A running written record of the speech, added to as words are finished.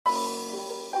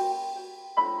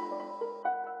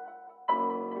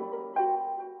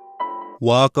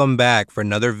Welcome back for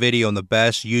another video on the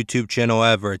best YouTube channel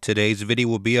ever. Today's video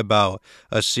will be about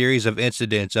a series of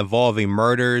incidents involving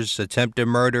murders, attempted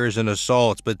murders, and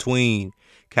assaults between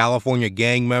California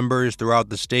gang members throughout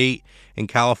the state and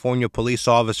California police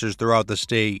officers throughout the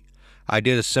state. I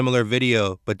did a similar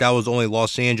video, but that was only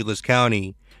Los Angeles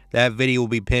County. That video will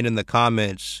be pinned in the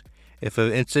comments. If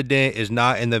an incident is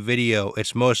not in the video,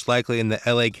 it's most likely in the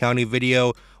LA County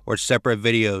video or separate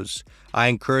videos. I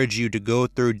encourage you to go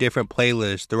through different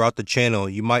playlists throughout the channel.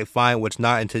 You might find what's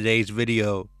not in today's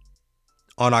video.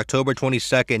 On October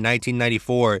 22nd,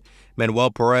 1994,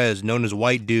 Manuel Perez, known as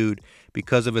White Dude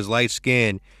because of his light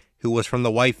skin, who was from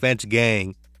the White Fence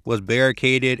Gang, was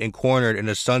barricaded and cornered in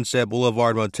a Sunset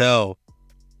Boulevard motel.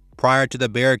 Prior to the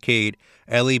barricade,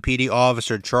 LAPD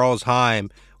officer Charles Heim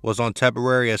was on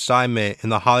temporary assignment in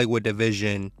the Hollywood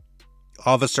Division.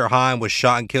 Officer Heim was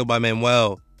shot and killed by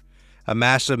Manuel. A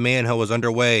massive manhunt was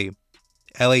underway.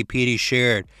 LAPD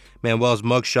shared Manuel's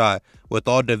mugshot with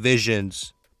all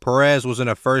divisions. Perez was in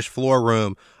a first floor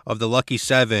room of the Lucky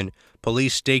 7.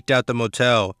 Police staked out the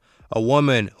motel. A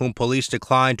woman, whom police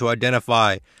declined to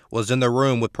identify, was in the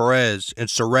room with Perez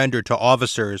and surrendered to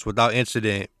officers without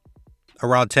incident.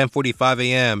 Around 10:45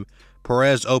 a.m.,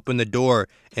 Perez opened the door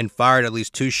and fired at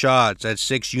least 2 shots at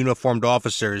 6 uniformed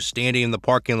officers standing in the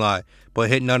parking lot, but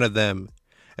hit none of them.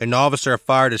 An officer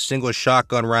fired a single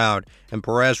shotgun round, and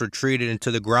Perez retreated into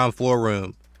the ground floor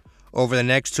room. Over the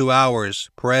next 2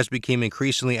 hours, Perez became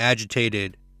increasingly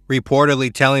agitated,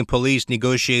 reportedly telling police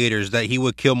negotiators that he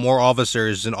would kill more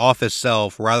officers in office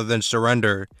self rather than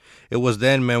surrender. It was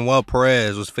then Manuel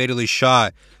Perez was fatally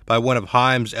shot by one of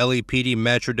Heim's LAPD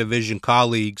Metro Division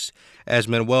colleagues as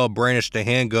Manuel brandished a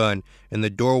handgun in the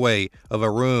doorway of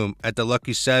a room at the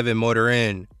Lucky 7 Motor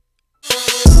Inn.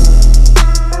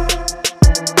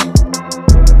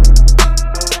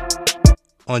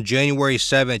 On January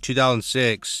 7,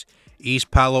 2006,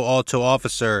 East Palo Alto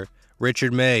officer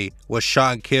Richard May was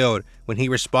shot and killed when he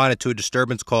responded to a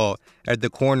disturbance call at the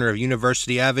corner of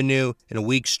University Avenue and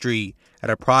Week Street at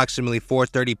approximately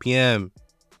 4:30 p.m.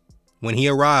 When he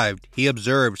arrived, he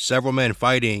observed several men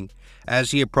fighting.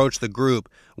 As he approached the group,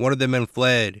 one of the men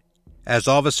fled. As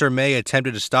Officer May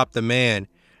attempted to stop the man,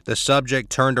 the subject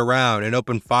turned around and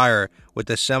opened fire with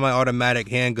a semi-automatic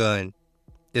handgun.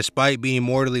 Despite being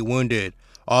mortally wounded,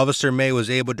 Officer May was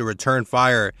able to return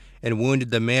fire and wounded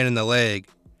the man in the leg.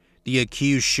 The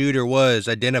accused shooter was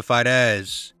identified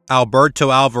as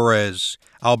Alberto Alvarez.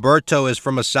 Alberto is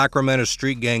from a Sacramento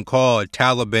street gang called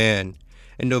Taliban.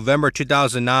 In November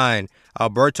 2009,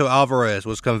 Alberto Alvarez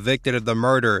was convicted of the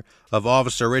murder of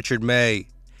Officer Richard May.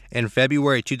 In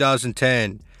February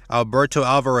 2010, Alberto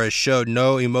Alvarez showed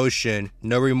no emotion,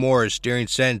 no remorse during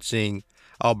sentencing.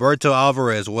 Alberto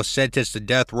Alvarez was sentenced to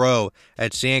death row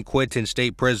at San Quentin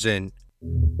State Prison.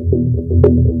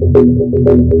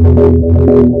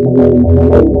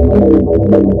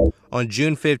 On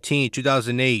June 15,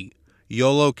 2008,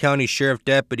 Yolo County Sheriff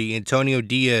Deputy Antonio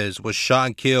Diaz was shot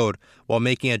and killed while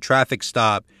making a traffic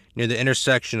stop near the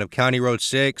intersection of County Road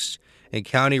 6 and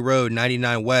County Road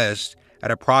 99 West at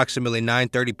approximately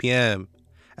 9:30 p.m.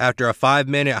 After a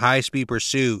 5-minute high-speed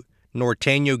pursuit,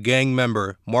 Norteño gang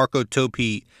member Marco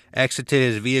Topi exited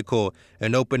his vehicle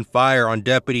and opened fire on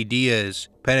Deputy Diaz,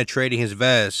 penetrating his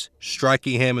vest,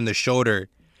 striking him in the shoulder.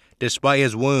 Despite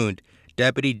his wound,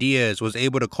 Deputy Diaz was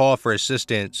able to call for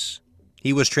assistance.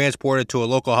 He was transported to a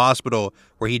local hospital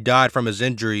where he died from his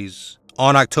injuries.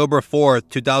 On October 4,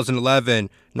 2011,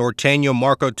 Norteño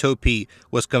Marco Topi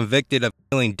was convicted of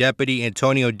killing Deputy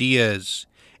Antonio Diaz.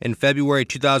 In February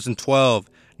 2012,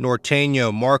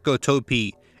 Norteño Marco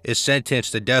Topi is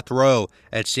sentenced to death row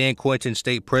at San Quentin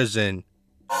State Prison.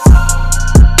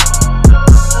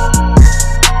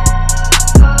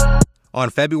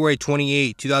 On February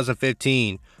 28,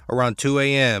 2015, around 2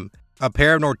 a.m., a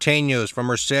pair of Norteños from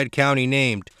Merced County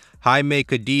named Jaime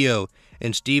Cadillo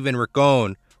and Steven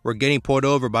Rincon were getting pulled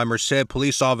over by Merced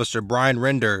police officer Brian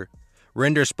Render.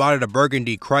 Render spotted a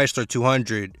burgundy Chrysler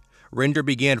 200. Render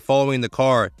began following the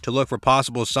car to look for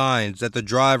possible signs that the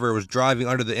driver was driving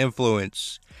under the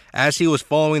influence. As he was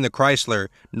following the Chrysler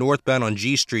northbound on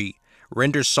G Street,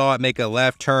 Render saw it make a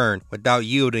left turn without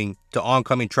yielding to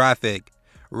oncoming traffic.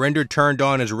 Render turned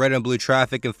on his red and blue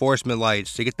traffic enforcement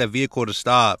lights to get the vehicle to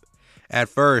stop. At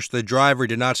first, the driver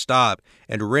did not stop,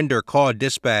 and Render called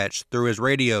dispatch through his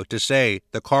radio to say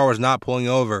the car was not pulling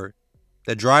over.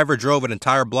 The driver drove an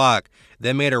entire block,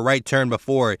 then made a right turn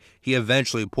before he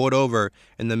eventually pulled over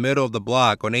in the middle of the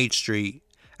block on H Street.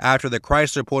 After the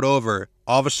Chrysler pulled over,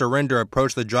 Officer Render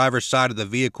approached the driver's side of the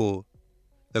vehicle.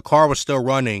 The car was still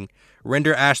running.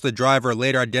 Render asked the driver,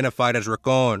 later identified as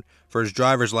Rincon, for his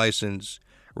driver's license.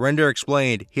 Render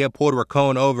explained he had pulled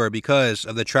Raccoon over because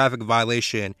of the traffic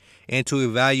violation and to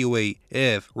evaluate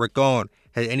if Raccoon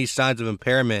had any signs of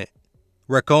impairment.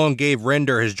 Raccoon gave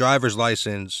Render his driver's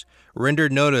license. Render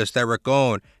noticed that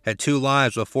Raccoon had 2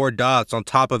 lines with 4 dots on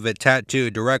top of it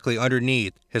tattooed directly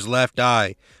underneath his left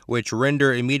eye, which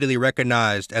Render immediately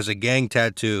recognized as a gang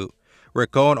tattoo.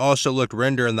 Raccoon also looked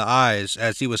Render in the eyes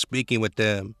as he was speaking with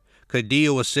them.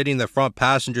 Cadillo was sitting in the front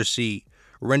passenger seat.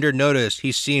 Render noticed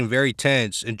he seemed very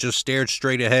tense and just stared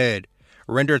straight ahead.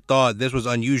 Render thought this was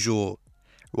unusual.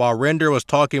 While Render was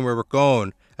talking with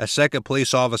Raccoon, a second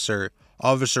police officer,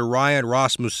 Officer Ryan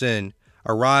Rasmussen,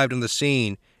 arrived on the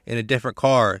scene in a different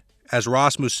car. As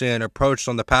Rasmussen approached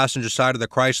on the passenger side of the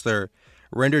Chrysler,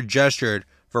 Render gestured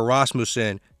for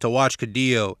Rasmussen to watch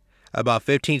Cadillo. About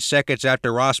 15 seconds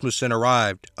after Rasmussen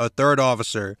arrived, a third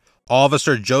officer,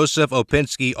 Officer Joseph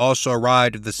Opinski, also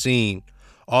arrived at the scene.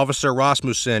 Officer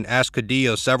Rasmussen asked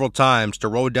Cadillo several times to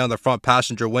roll down the front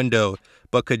passenger window,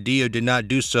 but Cadillo did not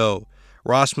do so.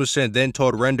 Rasmussen then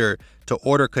told Render to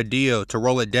order Cadillo to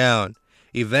roll it down.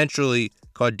 Eventually,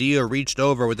 Cadillo reached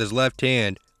over with his left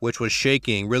hand, which was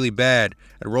shaking really bad,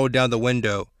 and rolled down the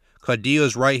window.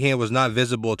 Cadillo's right hand was not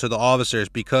visible to the officers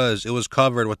because it was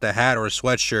covered with a hat or a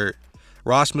sweatshirt.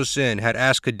 Rasmussen had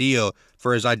asked Cadillo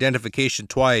for his identification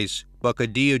twice, but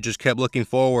Cadillo just kept looking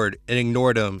forward and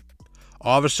ignored him.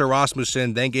 Officer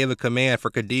Rasmussen then gave a command for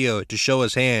Cadillo to show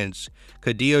his hands.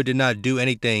 Cadillo did not do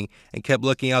anything and kept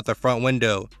looking out the front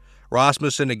window.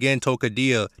 Rasmussen again told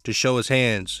Cadillo to show his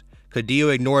hands.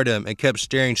 Cadillo ignored him and kept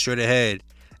staring straight ahead.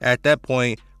 At that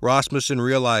point, Rasmussen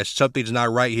realized something's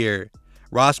not right here.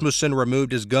 Rasmussen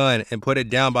removed his gun and put it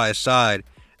down by his side.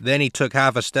 Then he took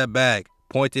half a step back,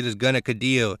 pointed his gun at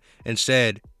Cadillo, and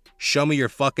said, "Show me your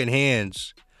fucking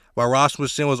hands." While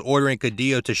Rasmussen was ordering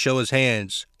Cadillo to show his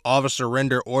hands, Officer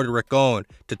Render ordered Raccoon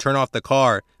to turn off the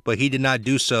car, but he did not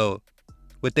do so.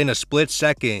 Within a split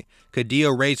second,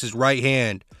 Cadillo raised his right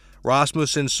hand.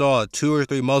 Rasmussen saw 2 or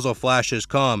 3 muzzle flashes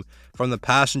come from the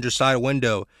passenger side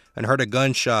window and heard a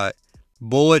gunshot.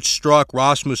 Bullets struck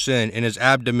Rasmussen in his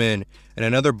abdomen, and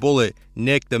another bullet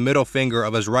nicked the middle finger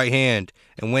of his right hand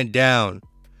and went down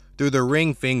through the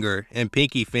ring finger and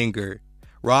pinky finger.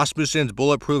 Rasmussen's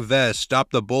bulletproof vest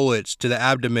stopped the bullets to the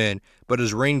abdomen, but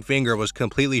his ring finger was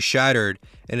completely shattered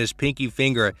and his pinky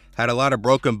finger had a lot of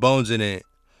broken bones in it.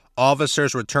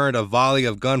 Officers returned a volley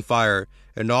of gunfire,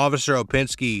 and Officer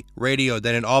Opinski radioed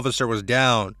that an officer was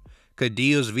down.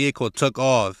 Cadillo's vehicle took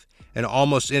off, and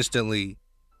almost instantly,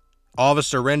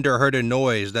 Officer Render heard a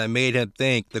noise that made him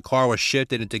think the car was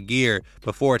shifted into gear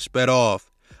before it sped off.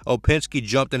 Opinski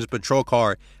jumped in his patrol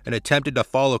car and attempted to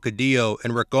follow Cadillo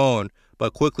and Raccoon,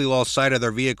 but quickly lost sight of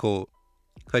their vehicle.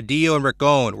 Cadillo and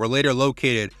Raccoon were later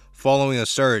located following a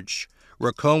search.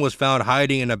 Raccoon was found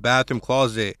hiding in a bathroom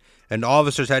closet, and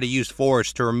officers had to use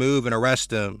force to remove and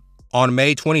arrest him. On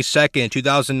May 22,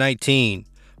 2019,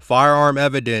 firearm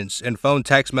evidence and phone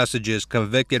text messages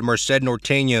convicted Merced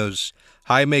Norteños,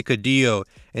 Jaime Cadillo,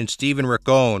 and Steven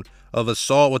Raccoon of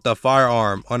assault with a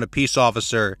firearm on a peace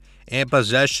officer and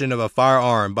possession of a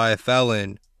firearm by a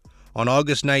felon. On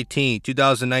August 19,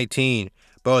 2019,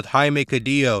 both Jaime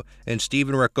Cadillo and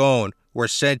Steven Raccoon were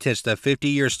sentenced to 50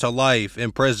 years to life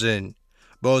in prison.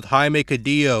 Both Jaime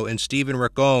Cadillo and Steven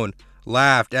Raccoon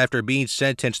laughed after being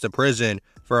sentenced to prison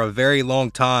for a very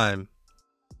long time.